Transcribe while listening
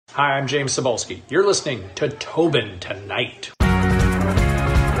Hi, I'm James Cybulski. You're listening to Tobin Tonight.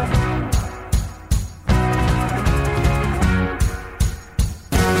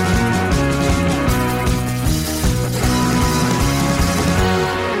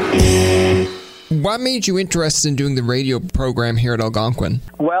 What made you interested in doing the radio program here at Algonquin?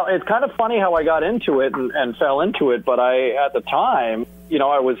 Well, it's kind of funny how I got into it and fell into it, but at the time,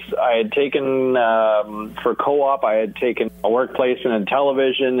 I had taken, for co-op, I had taken a work placement in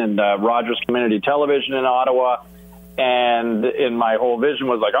television and Rogers Community Television in Ottawa, and in my whole vision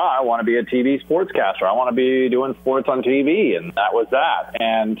was like, I want to be a TV sportscaster. I want to be doing sports on TV, and that was that.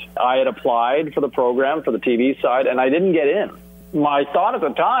 And I had applied for the program for the TV side, and I didn't get in. My thought at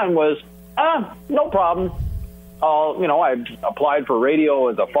the time was, no problem. I applied for radio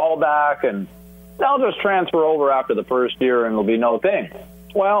as a fallback, and I'll just transfer over after the first year, and it'll be no thing.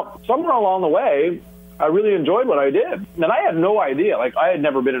 Well, somewhere along the way, I really enjoyed what I did. And I had no idea. I had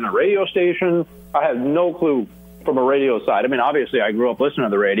never been in a radio station. I had no clue from a radio side. I mean, obviously, I grew up listening to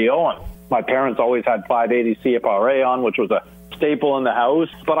the radio, and my parents always had 580 CFRA on, which was a staple in the house.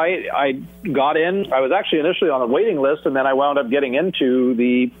 But I got in. I was actually initially on the waiting list, and then I wound up getting into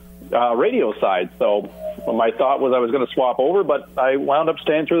the radio side. So my thought was I was going to swap over, but I wound up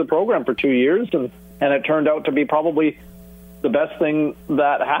staying through the program for 2 years, and it turned out to be probably the best thing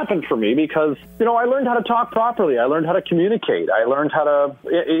that happened for me because, I learned how to talk properly. I learned how to communicate. I learned how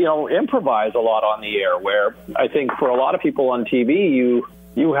to, improvise a lot on the air, where I think for a lot of people on TV,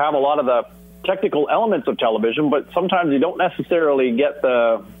 you have a lot of the technical elements of television, but sometimes you don't necessarily get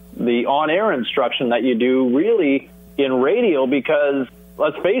the on-air instruction that you do really in radio because,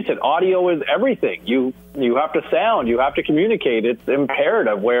 let's face it, audio is everything. You have to sound, you have to communicate. It's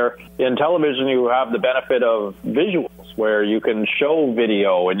imperative, where in television you have the benefit of visuals, where you can show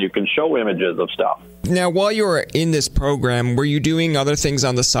video and you can show images of stuff. Now, while you were in this program, were you doing other things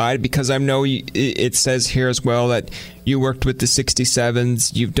on the side? Because I know it says here as well that you worked with the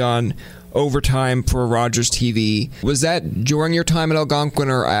 67s, you've done overtime for Rogers TV. Was that during your time at Algonquin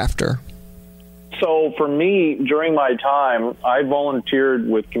or after? So for me, during my time, I volunteered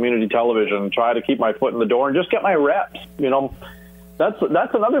with community television, try to keep my foot in the door and just get my reps.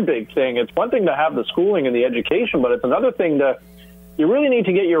 That's another big thing. It's one thing to have the schooling and the education, but it's another thing you really need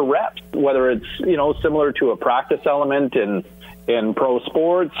to get your reps, whether it's, similar to a practice element in pro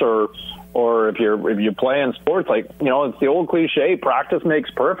sports or if you play in sports, it's the old cliche, practice makes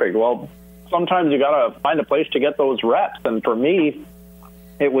perfect. Well, sometimes you got to find a place to get those reps. And for me,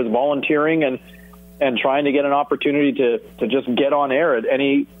 it was volunteering and trying to get an opportunity to just get on air at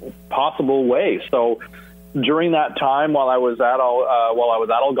any possible way. So during that time, while I was at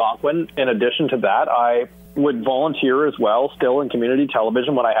Algonquin, in addition to that, I would volunteer as well, still in community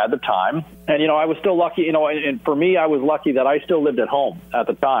television when I had the time. And I was still lucky. And for me, I was lucky that I still lived at home at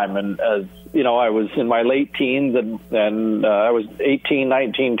the time. And as I was in my late teens, and I was 18,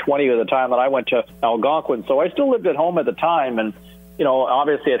 19, 20 at the time that I went to Algonquin. So I still lived at home at the time, and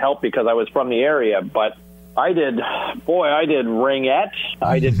obviously it helped because I was from the area, but I did ringette.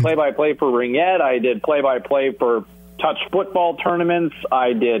 I did play-by-play for ringette. I did play-by-play for touch football tournaments.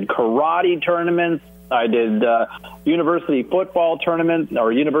 I did karate tournaments. I did university football tournaments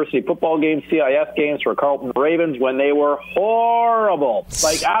or university football games, CIS games for Carleton Ravens when they were horrible,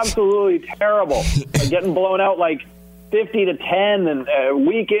 absolutely terrible, getting blown out 50-10 and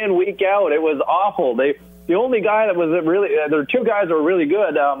week in, week out. It was awful. The only guy that was really, there were two guys that were really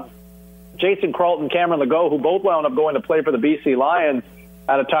good, Jason Carlton, Cameron Legault, who both wound up going to play for the BC Lions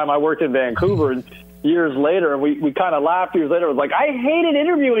at a time I worked in Vancouver. And years later, and we kind of laughed years later. It was like, I hated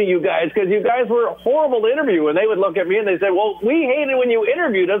interviewing you guys because you guys were horrible to interview. And they would look at me and they said, well, we hated when you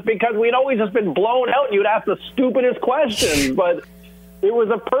interviewed us because we'd always just been blown out and you'd ask the stupidest questions. But it was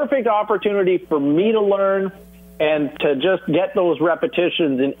a perfect opportunity for me to learn and to just get those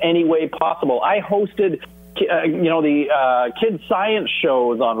repetitions in any way possible. I hosted, the kids' science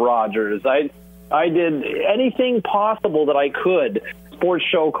shows on Rogers. I did anything possible that I could. Sports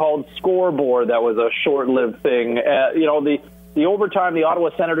show called Scoreboard that was a short-lived thing. The overtime, the Ottawa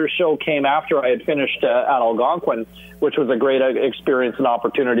Senators show came after I had finished at Algonquin, which was a great experience and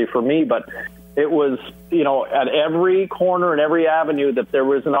opportunity for me. But it was, at every corner and every avenue that there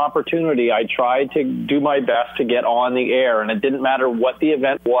was an opportunity, I tried to do my best to get on the air. And it didn't matter what the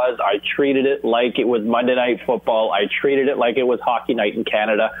event was. I treated it like it was Monday Night Football. I treated it like it was Hockey Night in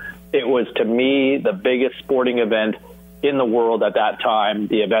Canada. It was, to me, the biggest sporting event in the world at that time,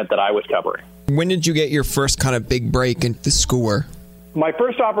 the event that I was covering. When did you get your first kind of big break in the school? My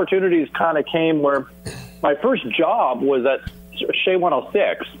first opportunities kind of came where my first job was at Shea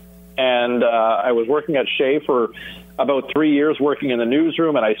 106. And I was working at Shea for about 3 years working in the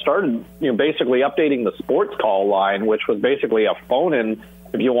newsroom, and I started, basically updating the sports call line, which was basically a phone-in.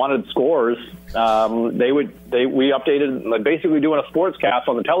 If you wanted scores, we updated, like, basically doing a sportscast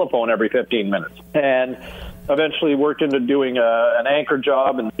on the telephone every 15 minutes. And eventually worked into doing an anchor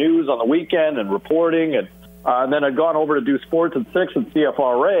job in news on the weekend and reporting. And then I'd gone over to do sports at 6 at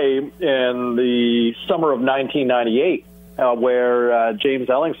CFRA in the summer of 1998, where James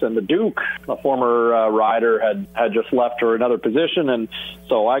Ellingson, the Duke, a former rider, had just left for another position. And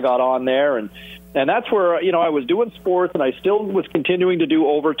so I got on there, and that's where, I was doing sports, and I still was continuing to do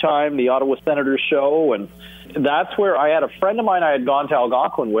Overtime, the Ottawa Senators show. And that's where I had a friend of mine I had gone to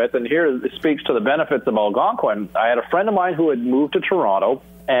Algonquin with, and here it speaks to the benefits of Algonquin. I had a friend of mine who had moved to Toronto,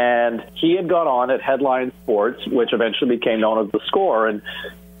 and he had got on at Headline Sports, which eventually became known as The Score. And,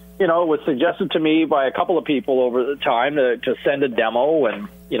 it was suggested to me by a couple of people over the time to send a demo and,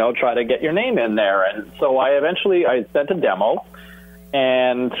 try to get your name in there. And so I sent a demo,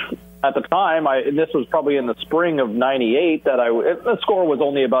 and at the time, this was probably in the spring of 98, the Score was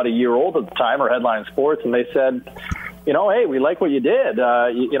only about a year old at the time, or Headline Sports, and they said, hey, we like what you did.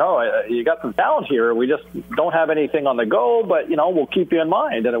 You got some talent here. We just don't have anything on the go, but, we'll keep you in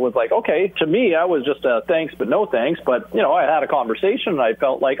mind. And it was like, okay, to me, I was just a thanks but no thanks. But, I had a conversation, and I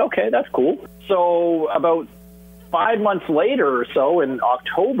felt like, okay, that's cool. So about 5 months later or so, in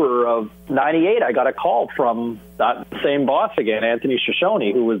October of 98, I got a call from that same boss again, Anthony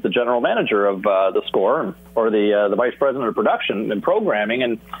Shoshone, who was the general manager of The Score, or the vice president of production and programming.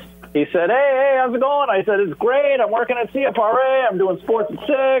 And he said, hey, how's it going? I said, it's great. I'm working at CFRA. I'm doing sports at 6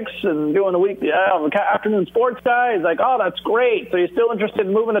 and doing the afternoon sports guy. He's like, oh, that's great. So you're still interested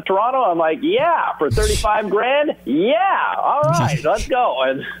in moving to Toronto? I'm like, yeah, for 35 grand? Yeah, all right, let's go.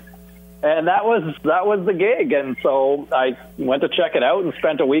 And that was the gig. And so I went to check it out and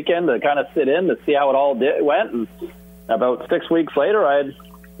spent a weekend to kind of sit in to see how it all went. And about 6 weeks later, I had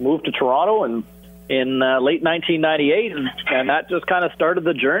moved to Toronto and in late 1998, and that just kind of started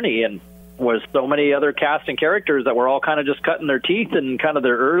the journey. And was so many other cast and characters that were all kind of just cutting their teeth in kind of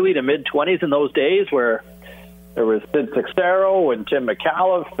their early to mid-20s in those days, where there was Sid Sixero and Tim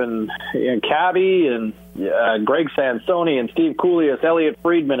McAuliffe and Cabby and Greg Sansoni and Steve Coolius, Elliot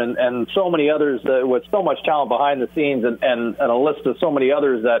Friedman, and so many others with so much talent behind the scenes, and a list of so many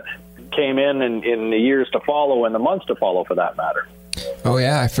others that came in the years to follow and the months to follow, for that matter. Oh,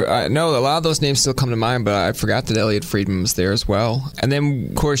 yeah. I know a lot of those names still come to mind, but I forgot that Elliot Friedman was there as well. And then,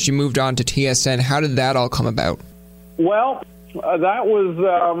 of course, you moved on to TSN. How did that all come about? Well, that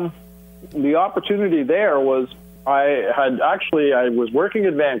was the opportunity there was I was working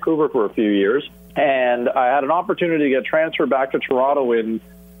in Vancouver for a few years, and I had an opportunity to get transferred back to Toronto in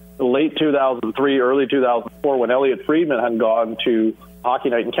late 2003, early 2004, when Elliot Friedman had gone to Hockey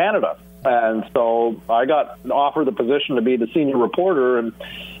Night in Canada. And so I got offered the position to be the senior reporter, and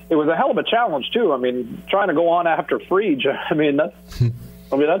it was a hell of a challenge too. I mean, trying to go on after Friedge.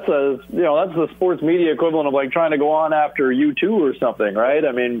 That's the sports media equivalent of like trying to go on after U2 or something, right?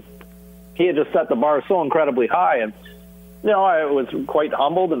 I mean, he had just set the bar so incredibly high, and I was quite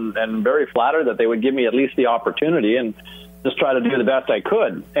humbled and very flattered that they would give me at least the opportunity and just try to do the best I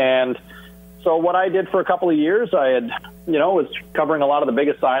could. And so what I did for a couple of years, I had, was covering a lot of the big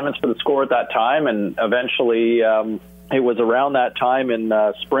assignments for the Score at that time, and eventually it was around that time in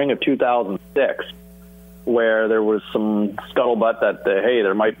spring of 2006 where there was some scuttlebutt that, hey,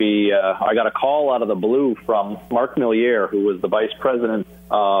 there might be, I got a call out of the blue from Mark Milliere, who was the vice president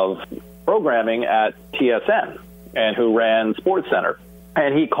of programming at TSN and who ran SportsCenter.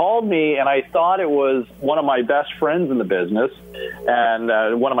 And he called me, and I thought it was one of my best friends in the business,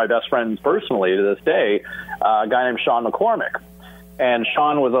 and one of my best friends personally to this day, a guy named Sean McCormick. And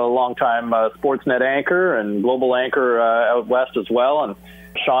Sean was a longtime Sportsnet anchor and global anchor out west as well, and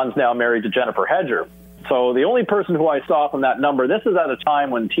Sean's now married to Jennifer Hedger. So the only person who I saw from that number, this is at a time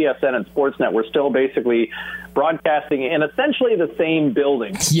when TSN and Sportsnet were still basically broadcasting in essentially the same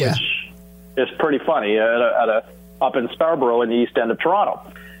building, yeah, which is pretty funny, up in Scarborough in the east end of Toronto.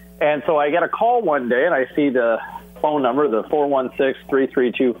 And so I get a call one day, and I see the phone number, the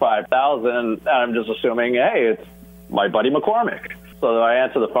 416-332-5000, and I'm just assuming, hey, it's my buddy McCormick. So I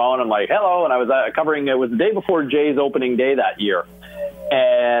answer the phone, I'm like, hello, and I was covering, it was the day before Jay's opening day that year.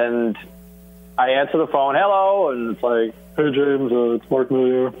 And I answer the phone, hello, and it's like, hey, James, it's Mark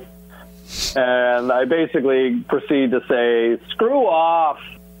Milliere. And I basically proceed to say, screw off,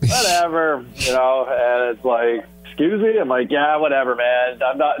 whatever, and it's like, excuse me? I'm like, yeah, whatever, man.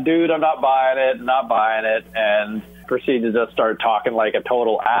 I'm not buying it, and proceed to just start talking like a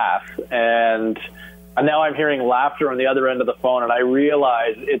total ass. And now I'm hearing laughter on the other end of the phone, and I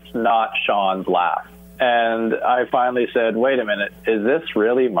realize it's not Sean's laugh. And I finally said, wait a minute, is this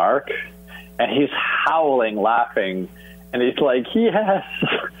really Mark? And he's howling, laughing. And he's like, yes.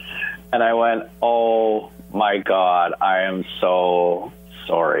 And I went, oh, my God, I am so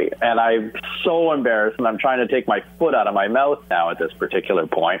sorry. And I'm so embarrassed, and I'm trying to take my foot out of my mouth now at this particular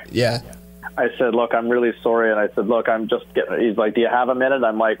point. Yeah. I said, look, I'm really sorry. And I said, look, I'm just getting, he's like, do you have a minute?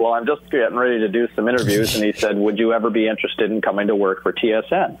 I'm like, well, I'm just getting ready to do some interviews. And he said, would you ever be interested in coming to work for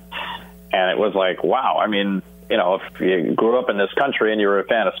TSN? And it was like, wow. I mean, you know, if you grew up in this country and you were a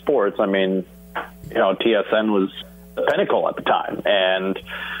fan of sports, I mean, you know, TSN was the pinnacle at the time. And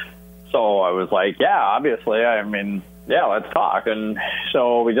so I was like, yeah, obviously, I mean, yeah, let's talk. And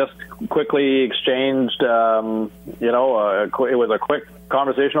so we just quickly exchanged, you know, it was a quick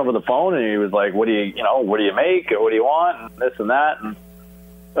conversation over the phone. And he was like, what do you make? Or what do you want? And this and that. And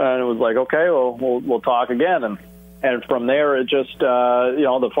it was like, okay, well, we'll talk again. And from there, it just, you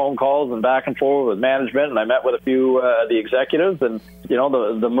know, the phone calls and back and forth with management. And I met with a few of the executives, and, you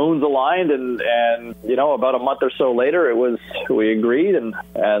know, the moons aligned. And, you know, about a month or so later, we agreed. And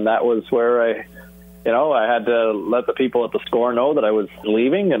that was where I had to let the people at the Score know that I was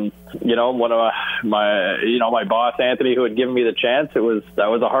leaving. And, you know, one of my boss, Anthony, who had given me the chance, that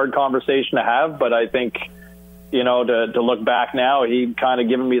was a hard conversation to have. But I think, you know, to look back now, he kind of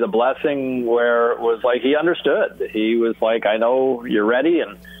given me the blessing where it was like he understood. He was like, I know you're ready.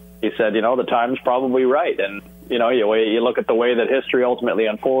 And he said, you know, the time's probably right. And, you know, you look at the way that history ultimately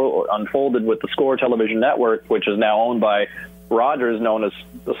unfolded with the Score television network, which is now owned by Rogers, known as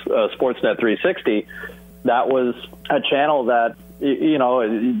Sportsnet 360. That was a channel that, you know,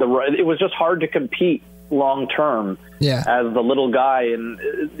 it was just hard to compete long term as the little guy and,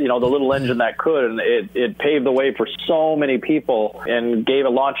 you know, the little engine that could. And it paved the way for so many people and gave a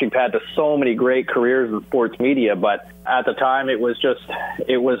launching pad to so many great careers in sports media. But at the time, it was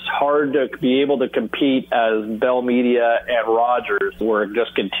hard to be able to compete as Bell Media and Rogers were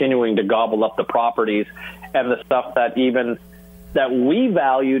just continuing to gobble up the properties and the stuff that we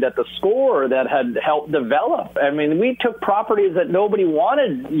valued at the Score that had helped develop. I mean, we took properties that nobody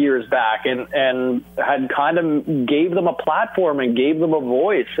wanted years back and had kind of gave them a platform and gave them a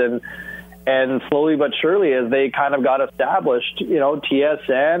voice. And slowly but surely, as they kind of got established, you know,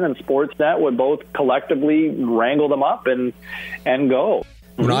 TSN and Sportsnet would both collectively wrangle them up and go.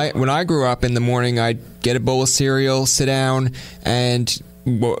 When I grew up, in the morning, I'd get a bowl of cereal, sit down, and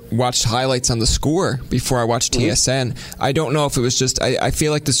watched highlights on the Score before I watched TSN. I don't know if it was just, I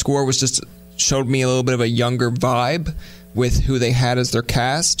feel like the Score was just showed me a little bit of a younger vibe with who they had as their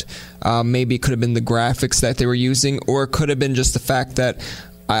cast. Maybe it could have been the graphics that they were using, or it could have been just the fact that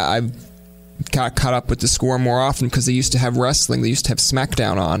I've got caught up with the Score more often because they used to have wrestling. They used to have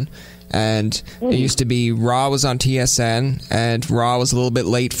SmackDown on. And it used to be Raw was on TSN, and Raw was a little bit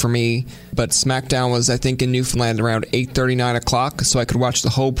late for me, but SmackDown was, I think, in Newfoundland around 8:30, 9 o'clock, so I could watch the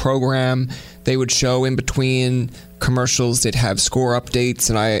whole program. They would show in between commercials, they'd have Score updates,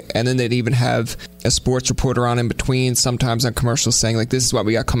 and then they'd even have a sports reporter on in between, sometimes on commercials saying, like, this is what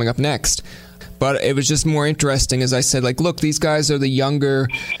we got coming up next. But it was just more interesting, as I said, like, look, these guys are the younger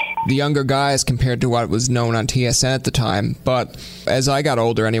guys compared to what was known on TSN at the time. But as I got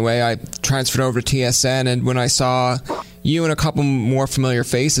older anyway, I transferred over to TSN, and when I saw you and a couple more familiar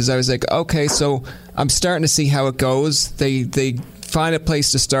faces, I was like, okay, so I'm starting to see how it goes. They find a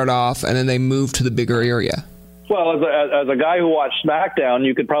place to start off, and then they move to the bigger area. Well, as a guy who watched SmackDown,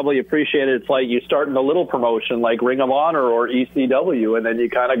 you could probably appreciate it. It's like you start in a little promotion like Ring of Honor or ECW, and then you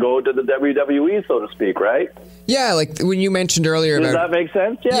kind of go to the WWE, so to speak, right? Yeah, like when you mentioned earlier Does that make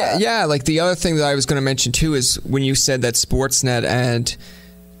sense? Yeah, like the other thing that I was going to mention too is when you said that Sportsnet and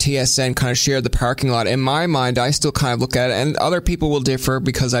TSN kind of shared the parking lot. In my mind, I still kind of look at it, and other people will differ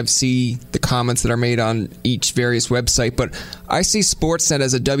because I've seen the comments that are made on each various website, but I see Sportsnet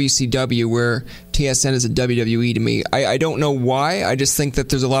as a WCW where TSN is a WWE to me. I don't know why. I just think that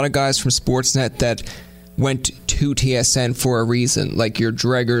there's a lot of guys from Sportsnet that went to TSN for a reason, like your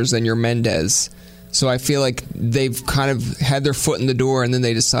Dreggers and your Mendez. So I feel like they've kind of had their foot in the door, and then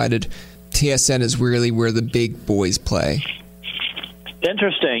they decided TSN is really where the big boys play.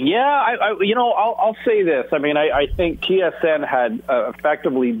 Interesting. Yeah, I'll say this. I mean, I think TSN had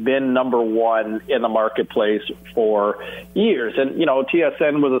effectively been number one in the marketplace for years. And, you know,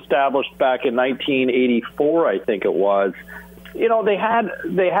 TSN was established back in 1984, I think it was. You know, they had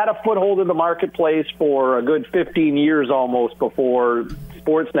a foothold in the marketplace for a good 15 years almost before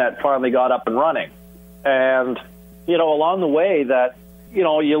Sportsnet finally got up and running. And, you know, along the way that, you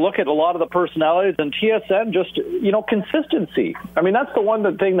know, you look at a lot of the personalities, and TSN just, you know, consistency. I mean, that's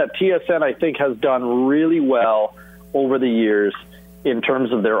the thing that TSN, I think, has done really well over the years in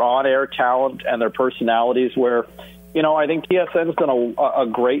terms of their on-air talent and their personalities, where, I think TSN's done a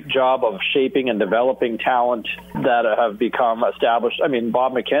great job of shaping and developing talent that have become established. I mean,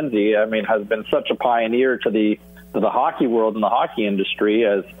 Bob McKenzie, has been such a pioneer to the hockey world and the hockey industry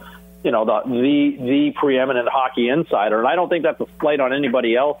as, the preeminent hockey insider. And I don't think that's a slight on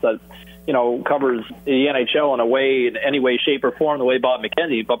anybody else that, covers the NHL in any way, shape, or form the way Bob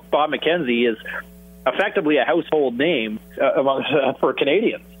McKenzie. But Bob McKenzie is effectively a household name for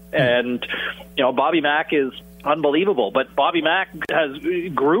Canadians. And, Bobby Mack is unbelievable. But Bobby Mack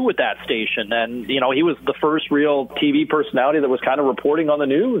grew with that station. And, he was the first real TV personality that was kind of reporting on the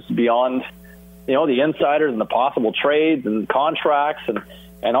news beyond, the insiders and the possible trades and contracts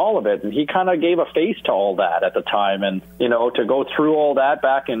and all of it. And he kind of gave a face to all that at the time. And, to go through all that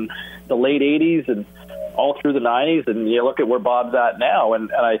back in the late 80s and all through the 90s, and you look at where Bob's at now. And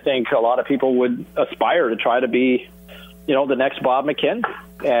I think a lot of people would aspire to try to be, the next Bob McKenzie.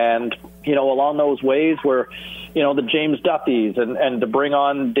 And, along those ways where, the James Duthys and to bring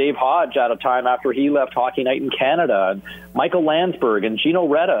on Dave Hodge at a time after he left Hockey Night in Canada, and Michael Landsberg and Gino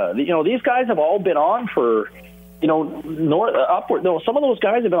Retta, these guys have all been on for, some of those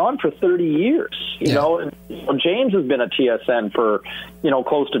guys have been on for 30 years, and James has been at TSN for,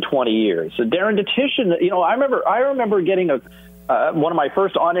 close to 20 years. So Darren Detition, I remember getting one of my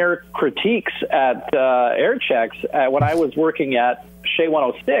first on-air critiques at Air Checks when I was working at Shea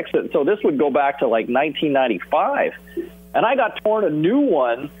 106. So this would go back to like 1995. And I got torn a new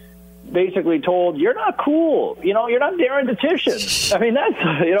one, basically told, you're not cool. You're not Darren Detition. I mean,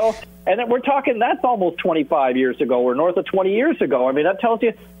 that's, and then we're talking, that's almost 25 years ago or north of 20 years ago. I mean, that tells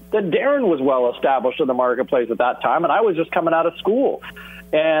you that Darren was well established in the marketplace at that time, and I was just coming out of school.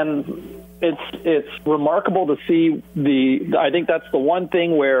 And it's remarkable to see I think that's the one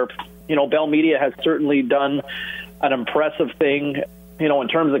thing where, Bell Media has certainly done an impressive thing, in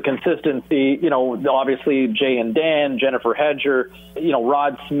terms of consistency. Obviously Jay and Dan, Jennifer Hedger,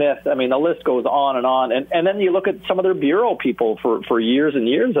 Rod Smith. I mean, the list goes on and on. And then you look at some of their bureau people for years and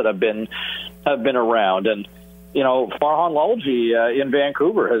years that have been around. And, Farhan Lalji in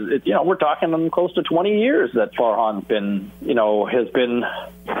Vancouver we're talking close to 20 years that Farhan's been, has been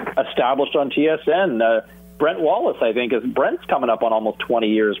established on TSN. Brent Wallace, I think, Brent's coming up on almost 20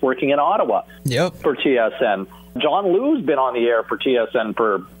 years working in Ottawa for TSN. John Liu's been on the air for TSN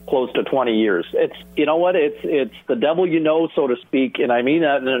for close to 20 years. It's, it's the devil so to speak, and I mean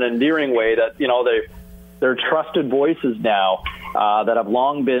that in an endearing way, that, they're trusted voices now that have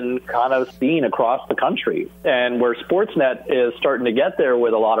long been kind of seen across the country. And where Sportsnet is starting to get there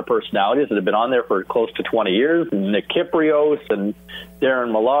with a lot of personalities that have been on there for close to 20 years, Nick Kiprios and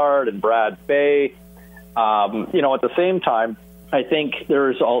Darren Millard and Brad Fay. At the same time, I think there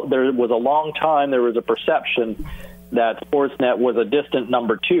was a long time there was a perception that Sportsnet was a distant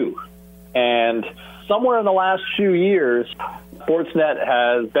number two. And somewhere in the last few years, Sportsnet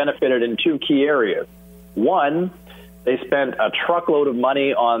has benefited in two key areas. One, they spent a truckload of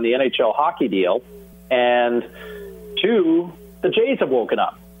money on the NHL hockey deal. And two, the Jays have woken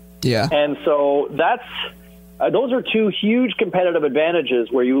up. Yeah. And so those are two huge competitive advantages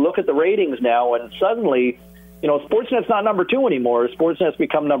where you look at the ratings now and suddenly, Sportsnet's not number two anymore. Sportsnet's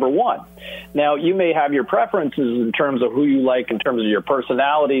become number one. Now, you may have your preferences in terms of who you like, in terms of your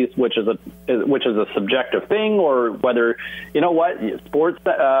personalities, which is a subjective thing, or whether, Sports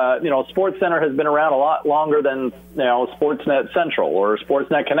Center has been around a lot longer than, Sportsnet Central or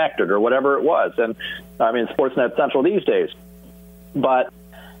Sportsnet Connected or whatever it was. And I mean, Sportsnet Central these days. But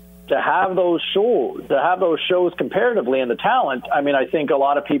to have those shows comparatively and the talent, I mean, I think a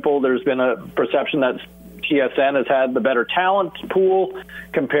lot of people, there's been a perception that TSN has had the better talent pool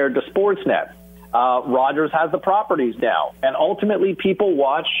compared to Sportsnet. Rogers has the properties now, and ultimately people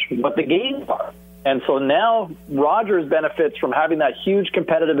watch what the games are. And so now Rogers benefits from having that huge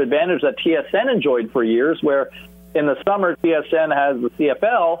competitive advantage that TSN enjoyed for years, where in the summer TSN has the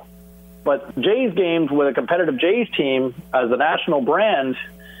CFL, but Jays games with a competitive Jays team as a national brand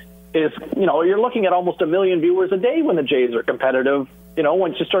is, you're looking at almost 1 million viewers a day when the Jays are competitive,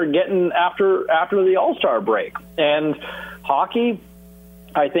 once you start getting after the All-Star break. And hockey,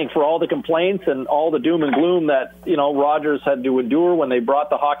 I think for all the complaints and all the doom and gloom that, Rogers had to endure when they brought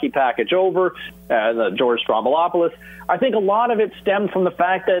the hockey package over, George Stroumboulopoulos, I think a lot of it stemmed from the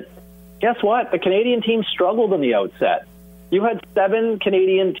fact that, guess what? The Canadian team struggled in the outset. You had 7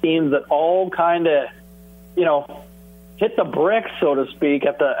 Canadian teams that all kind of, hit the bricks, so to speak,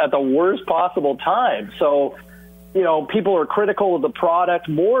 at the worst possible time. So, people are critical of the product,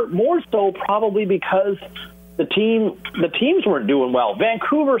 more so probably because the teams weren't doing well.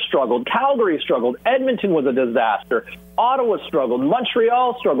 Vancouver struggled. Calgary struggled. Edmonton was a disaster. Ottawa struggled.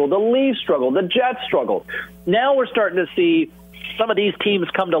 Montreal struggled. The Leafs struggled. The Jets struggled. Now we're starting to see some of these teams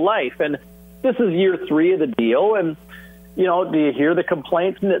come to life, and this is year 3 of the deal. And do you hear the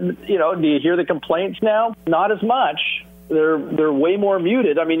complaints? Do you hear the complaints now? Not as much. They're way more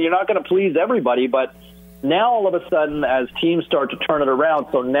muted. I mean, you're not going to please everybody, but now all of a sudden, as teams start to turn it around,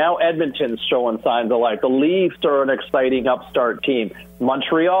 so now Edmonton's showing signs of life. The Leafs are an exciting upstart team.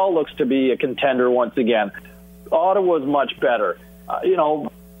 Montreal looks to be a contender once again. Ottawa's much better.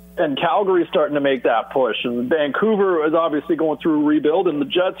 And Calgary's starting to make that push. And Vancouver is obviously going through a rebuild, and the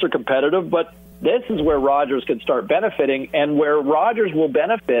Jets are competitive. But this is where Rogers can start benefiting, and where Rogers will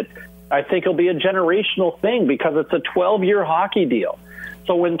benefit, I think it'll be a generational thing because it's a 12-year hockey deal.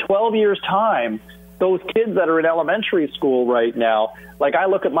 So in 12 years' time, those kids that are in elementary school right now, like I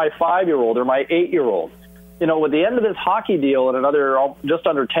look at my 5-year-old or my 8-year-old, with the end of this hockey deal in another just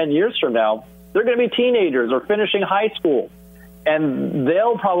under 10 years from now, they're going to be teenagers or finishing high school. And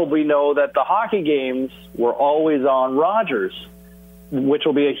they'll probably know that the hockey games were always on Rogers, which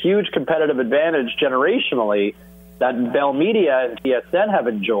will be a huge competitive advantage generationally that Bell Media and TSN have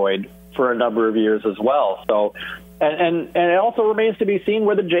enjoyed for a number of years as well. So, and it also remains to be seen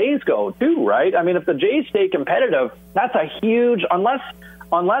where the Jays go too, right? I mean, if the Jays stay competitive, that's a huge, unless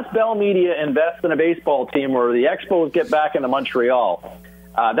Bell Media invests in a baseball team or the Expos get back into Montreal,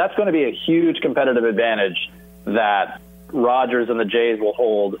 that's going to be a huge competitive advantage that Rogers and the Jays will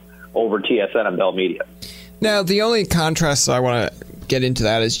hold over TSN and Bell Media. Now, the only contrast I want to get into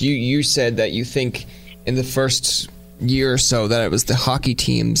that is you said that you think in the first year or so that it was the hockey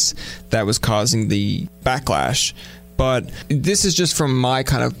teams that was causing the backlash. But this is just from my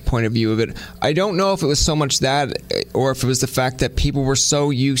kind of point of view of it. I don't know if it was so much that or if it was the fact that people were so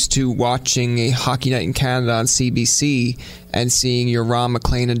used to watching a Hockey Night in Canada on CBC and seeing your Ron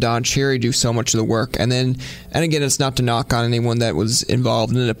MacLean and Don Cherry do so much of the work. And again, it's not to knock on anyone that was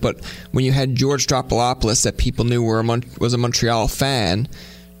involved in it, but when you had George Stropolopoulos that people knew was a Montreal fan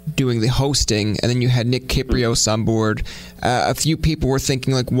doing the hosting, and then you had Nick Kyprios on board, a few people were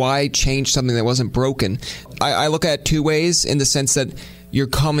thinking, like, why change something that wasn't broken? I look at it two ways, in the sense that you're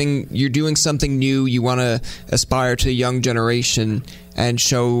doing something new, you want to aspire to the young generation and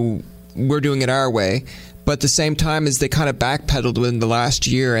show we're doing it our way. But at the same time, as they kind of backpedaled within the last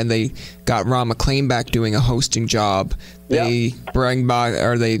year and they got Ron MacLean back doing a hosting job, they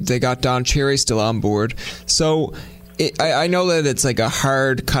got Don Cherry still on board. So I know that it's like a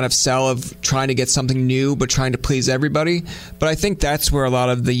hard kind of sell of trying to get something new but trying to please everybody. But I think that's where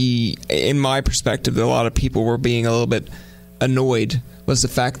in my perspective, a lot of people were being a little bit annoyed, was the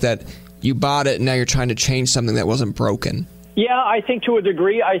fact that you bought it and now you're trying to change something that wasn't broken. Yeah, I think to a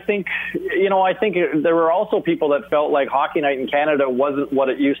degree. I think there were also people that felt like Hockey Night in Canada wasn't what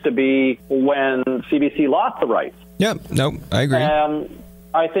it used to be when CBC lost the rights. Yeah, no, I agree.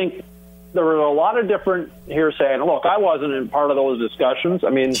 I think there were a lot of different hearsay. And look, I wasn't in part of those discussions. I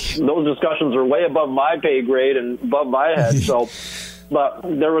mean, those discussions are way above my pay grade and above my head. But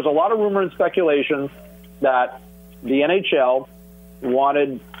there was a lot of rumor and speculation that the NHL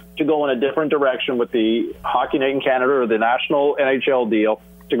wanted to go in a different direction with the Hockey Night in Canada, or the national NHL deal,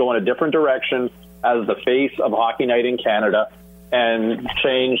 to go in a different direction as the face of Hockey Night in Canada and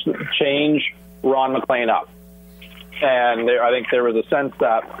change Ron MacLean up. And I think there was a sense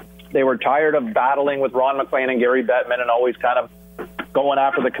that they were tired of battling with Ron MacLean and Gary Bettman and always kind of going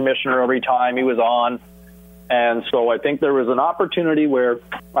after the commissioner every time he was on. And so I think there was an opportunity where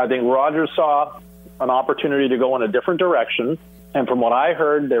I think Rogers saw an opportunity to go in a different direction. And from what I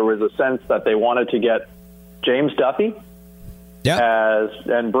heard, there was a sense that they wanted to get James Duthie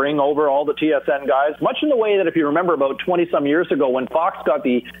and bring over all the TSN guys, much in the way that, if you remember, about 20-some years ago when Fox got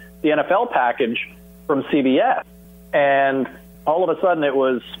the NFL package from CBS, and all of a sudden it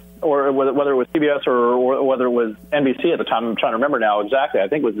was, or whether it was CBS or whether it was NBC at the time, I'm trying to remember now exactly. I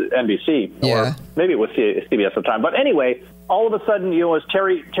think it was NBC, or maybe it was CBS at the time. But anyway, all of a sudden, as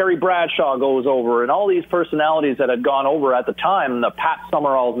Terry Bradshaw goes over, and all these personalities that had gone over at the time, the Pat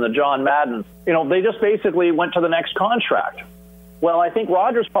Summeralls and the John Maddens, they just basically went to the next contract. Well, I think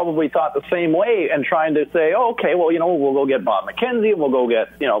Rogers probably thought the same way, and trying to say, we'll go get Bob McKenzie, and we'll go get,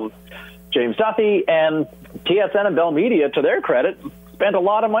 James Duthie, and TSN and Bell Media, to their credit, spent a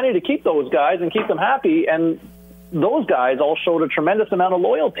lot of money to keep those guys and keep them happy, and those guys all showed a tremendous amount of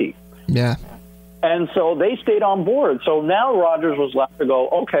loyalty. Yeah. And so they stayed on board. So now Rogers was left to go,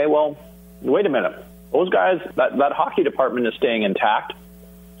 okay, well, wait a minute. Those guys, that hockey department is staying intact.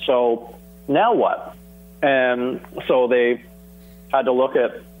 So now what? And so they had to look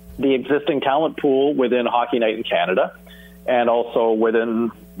at the existing talent pool within Hockey Night in Canada, and also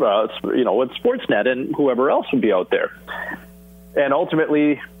within with Sportsnet and whoever else would be out there. And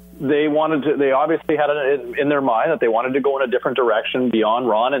ultimately, they obviously had it in their mind that they wanted to go in a different direction beyond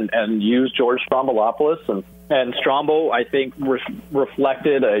Ron and use George Stroumboulopoulos. And Strombo, I think,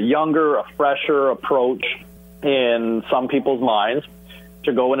 reflected a younger, a fresher approach in some people's minds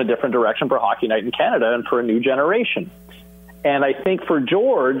to go in a different direction for Hockey Night in Canada and for a new generation. And I think for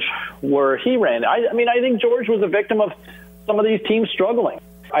George, where he ran, I think George was a victim of some of these teams struggling.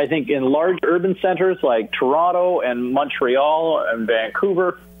 I think in large urban centers like Toronto and Montreal and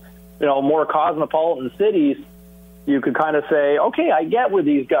Vancouver, more cosmopolitan cities, you could kind of say, okay, I get where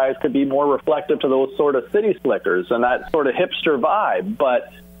these guys could be more reflective to those sort of city slickers and that sort of hipster vibe.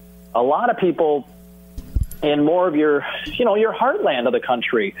 But a lot of people in more of your heartland of the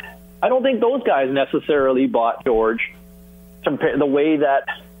country, I don't think those guys necessarily bought George the way that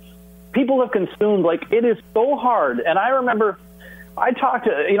people have consumed. Like, it is so hard. And I remember I talked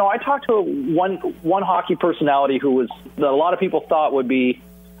to one hockey personality that a lot of people thought would be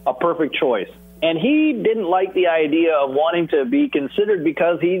a perfect choice. And he didn't like the idea of wanting to be considered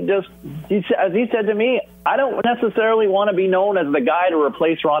because as he said to me, I don't necessarily want to be known as the guy to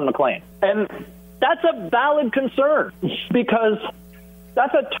replace Ron MacLean. And that's a valid concern because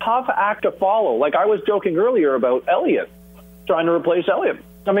that's a tough act to follow. Like I was joking earlier about Elliott, trying to replace Elliott.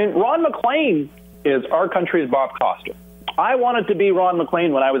 I mean, Ron MacLean is our country's Bob Costas. I wanted to be Ron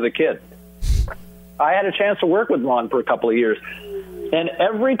MacLean when I was a kid. I had a chance to work with Ron for a couple of years. And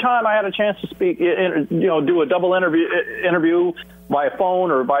every time I had a chance to speak, do a double interview by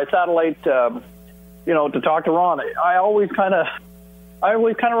phone or by satellite, to talk to Ron, I always kind of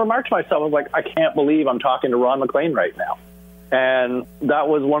remarked to myself, I was like, I can't believe I'm talking to Ron MacLean right now. And that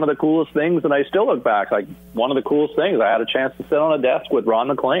was one of the coolest things, and I still look back, like one of the coolest things. I had a chance to sit on a desk with Ron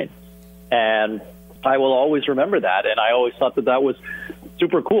MacLean. And I will always remember that, and I always thought that was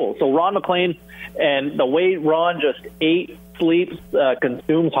super cool. So Ron MacLean and the way Ron just ate, sleeps,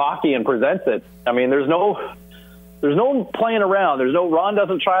 consumes hockey and presents it. I mean, there's no playing around. Ron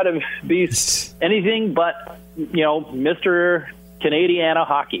doesn't try to be anything but, Mr. Canadiana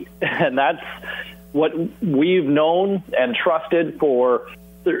hockey. And that's what we've known and trusted for,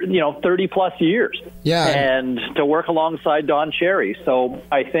 30 plus years. Yeah. And to work alongside Don Cherry. So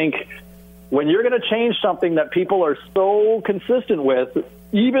I think when you're going to change something that people are so consistent with,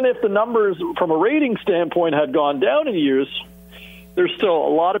 even if the numbers from a rating standpoint had gone down in years, there's still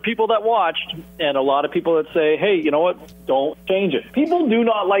a lot of people that watched and a lot of people that say, hey, you know what, don't change it. People do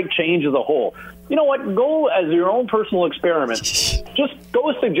not like change as a whole. You know what, go as your own personal experiment. Just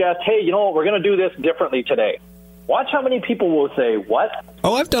go suggest, hey, you know what, we're going to do this differently today. Watch how many people will say, what?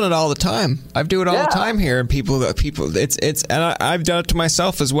 Oh, I've done it all the time. I do it all the time here, and I've done it to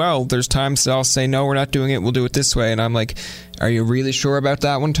myself as well. There's times that I'll say, no, we're not doing it, we'll do it this way, and I'm like, are you really sure about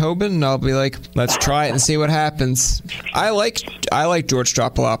that one, Tobin? And I'll be like, let's try it and see what happens. I like George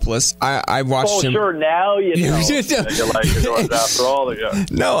Stroumboulopoulos. I watched him. Oh, sure, now you know. You like George after all.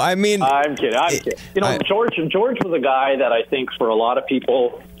 No, I mean, I'm kidding. George was a guy that I think for a lot of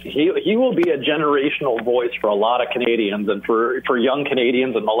people, he will be a generational voice for a lot of Canadians, and for young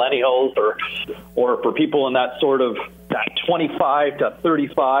Canadians and millennials, or for people in that sort of that 25 to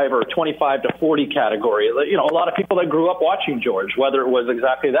 35 or 25 to 40 category. A lot of people that grew up watching George, whether it was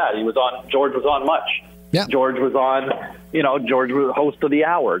exactly that. George was on Much. Yeah. George was on, George was the host of The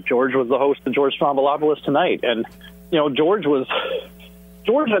Hour. George was the host of George Stroumboulopoulos Tonight. And, George,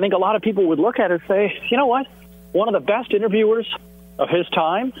 I think a lot of people would look at it and say, you know what? One of the best interviewers of his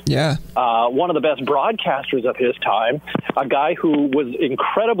time. Yeah. One of the best broadcasters of his time. A guy who was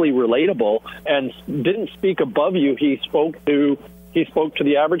incredibly relatable and didn't speak above you. He spoke to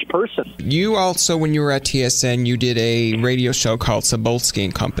the average person. You also, when you were at TSN, you did a radio show called Cybulski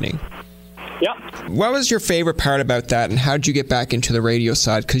and Company. Yeah. What was your favorite part about that, and how did you get back into the radio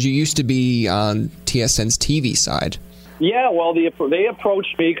side? Because you used to be on TSN's TV side. Yeah, well, they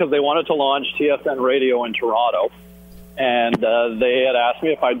approached me because they wanted to launch TSN Radio in Toronto. And they had asked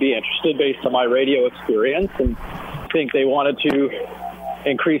me if I'd be interested based on my radio experience, and I think they wanted to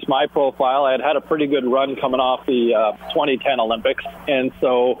increase my profile. I had a pretty good run coming off the 2010 Olympics, and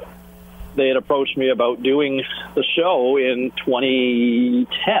so they had approached me about doing the show in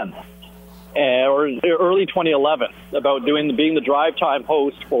 2010 or early 2011 about being the drive time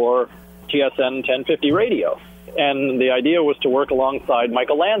host for TSN 1050 Radio. And the idea was to work alongside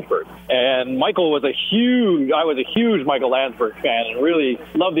Michael Landsberg. And I was a huge Michael Landsberg fan, and really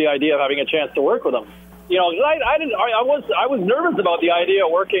loved the idea of having a chance to work with him. I was nervous about the idea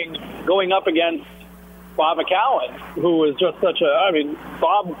of going up against Bob McCowan, who was just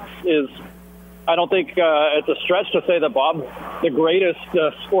Bob is, I don't think it's a stretch to say that Bob, the greatest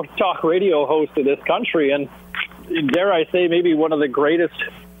sports talk radio host in this country, and dare I say maybe one of the greatest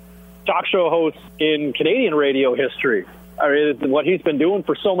talk show hosts in Canadian radio history. I mean, what he's been doing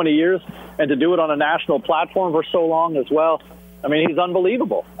for so many years, and to do it on a national platform for so long as well. I mean, he's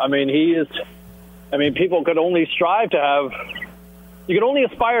unbelievable. I mean, people could only strive to have, you could only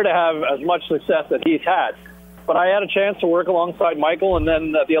aspire to have as much success that he's had. But I had a chance to work alongside Michael, and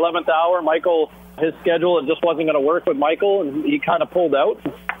then at the 11th hour, his schedule, it just wasn't going to work with Michael, and he kind of pulled out.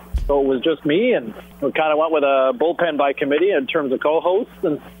 So it was just me, and we kind of went with a bullpen by committee in terms of co-hosts.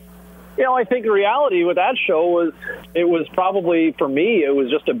 And I think the reality with that show was, it was probably, for me, it was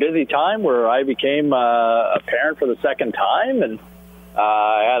just a busy time where I became a parent for the second time, and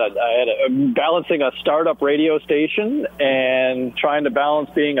I had balancing a startup radio station and trying to balance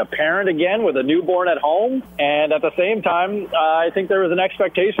being a parent again with a newborn at home. And at the same time, I think there was an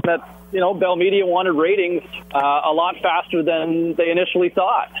expectation that, Bell Media wanted ratings a lot faster than they initially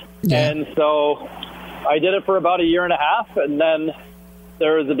thought. Yeah. And so I did it for about a year and a half, and then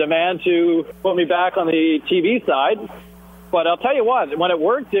there was a demand to put me back on the TV side. But I'll tell you what, when it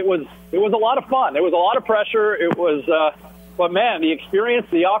worked, it was a lot of fun. It was a lot of pressure. It was, but man, the experience,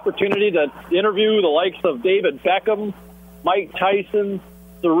 the opportunity to interview the likes of David Beckham, Mike Tyson,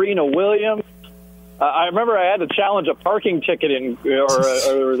 Serena Williams. I remember I had to challenge a parking ticket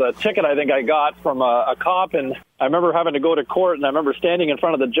or the ticket I think I got from a cop, and I remember having to go to court, and I remember standing in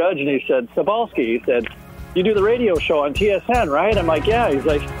front of the judge, and he said, Cybulski, he said, you do the radio show on TSN, right? I'm like, yeah. He's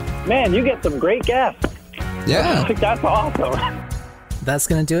like, man, you get some great guests. Yeah. I think that's awesome. That's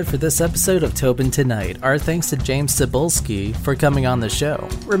going to do it for this episode of Tobin Tonight. Our thanks to James Cybulski for coming on the show.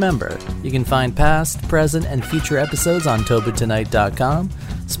 Remember, you can find past, present, and future episodes on TobinTonight.com,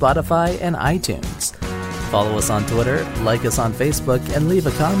 Spotify, and iTunes. Follow us on Twitter, like us on Facebook, and leave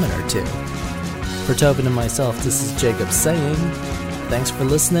a comment or two. For Tobin and myself, this is Jacob saying, thanks for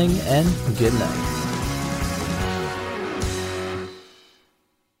listening, and good night.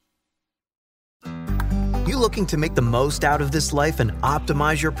 Looking to make the most out of this life and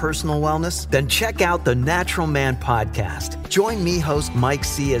optimize your personal wellness? Then check out the Natural Man Podcast. Join me, host Mike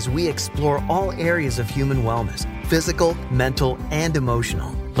C., as we explore all areas of human wellness, physical, mental, and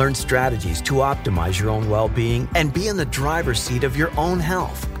emotional. Learn strategies to optimize your own well-being and be in the driver's seat of your own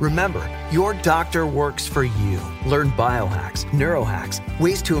health. Remember, your doctor works for you. Learn biohacks, neurohacks,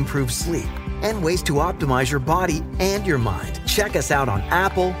 ways to improve sleep, and ways to optimize your body and your mind. Check us out on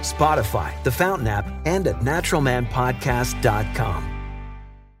Apple, Spotify, the Fountain app, and at naturalmanpodcast.com.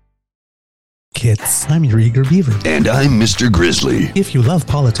 Kits, I'm your eager beaver. And I'm Mr. Grizzly. If you love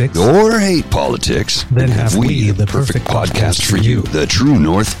politics or hate politics, then have we the perfect podcast for you. The True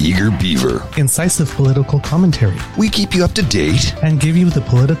North Eager Beaver. Incisive political commentary. We keep you up to date and give you the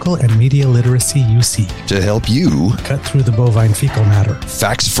political and media literacy you seek to help you cut through the bovine fecal matter.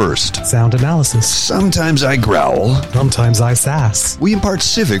 Facts first. Sound analysis. Sometimes I growl. Sometimes I sass. We impart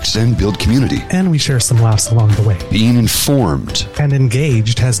civics and build community. And we share some laughs along the way. Being informed and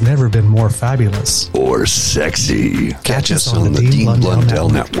engaged has never been more fabulous. Or sexy. Catch us on the Dean Blundell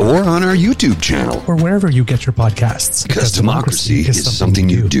Network. Or on our YouTube channel. Or wherever you get your podcasts. Because democracy is something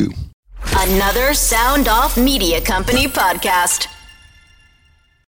you do. Another Sound Off Media Company podcast.